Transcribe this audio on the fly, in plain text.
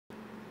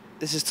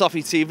This is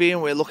Toffee TV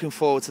and we're looking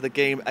forward to the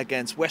game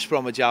against West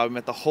Brom. We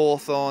met the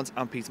Hawthorns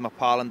and Peter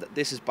McPartland.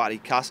 This is Barry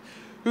Cass.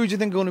 Who do you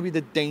think are going to be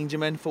the danger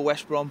men for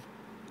West Brom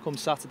come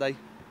Saturday?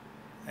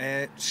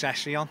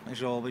 Session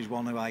is always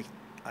one who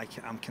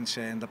I'm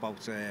concerned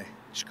about.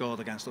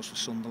 Scored against us for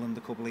Sunderland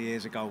a couple of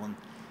years ago, and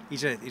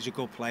he's a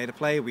good player. The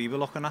player we were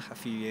looking at a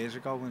few years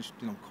ago was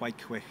quite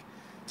quick,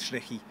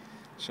 tricky.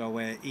 So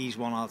he's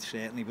one I'll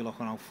certainly be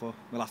looking out for.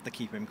 We'll have to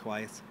keep him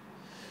quiet.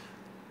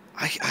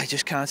 I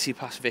just can't see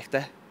past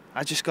Victor.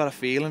 I just got a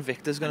feeling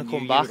Victor's going to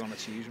come back.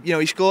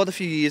 He scored a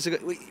few years ago.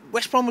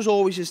 West Brom was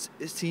always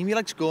his team he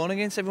liked scoring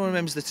against. Everyone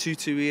remembers the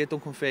 2-2 here,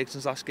 Duncan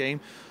Ferguson's last game.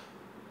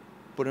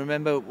 But I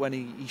remember when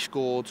he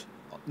scored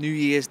New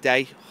Year's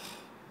Day,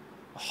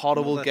 a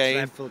horrible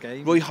game.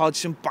 Roy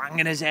Hodgson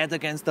banging his head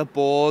against the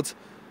board.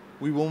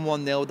 We won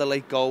 1-0, the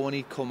late goal when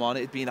he come on.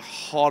 It'd been a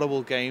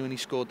horrible game when he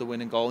scored the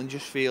winning goal. And you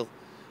just feel,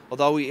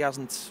 although he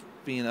hasn't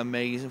been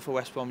amazing for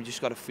West Brom, you just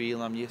got a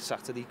feeling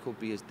Saturday could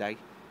be his day.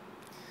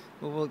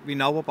 Well, we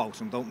know about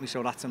him, don't we?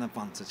 So that's an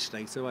advantage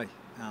straight away.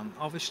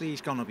 Obviously,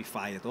 he's going to be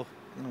fired up,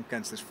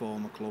 against his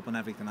former club and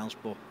everything else.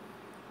 But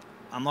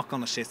I'm not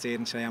going to sit here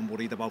and say I'm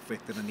worried about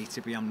Victor and need to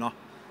be. I'm not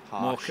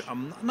harsh.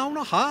 No,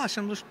 not harsh.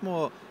 I'm just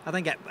more. I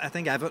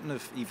think Everton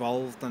have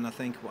evolved, and I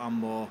think I'm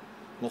more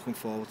looking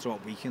forward to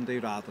what we can do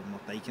rather than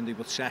what they can do.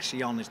 But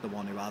Session is the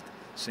one who I'd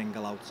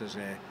single out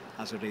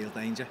as a real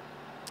danger.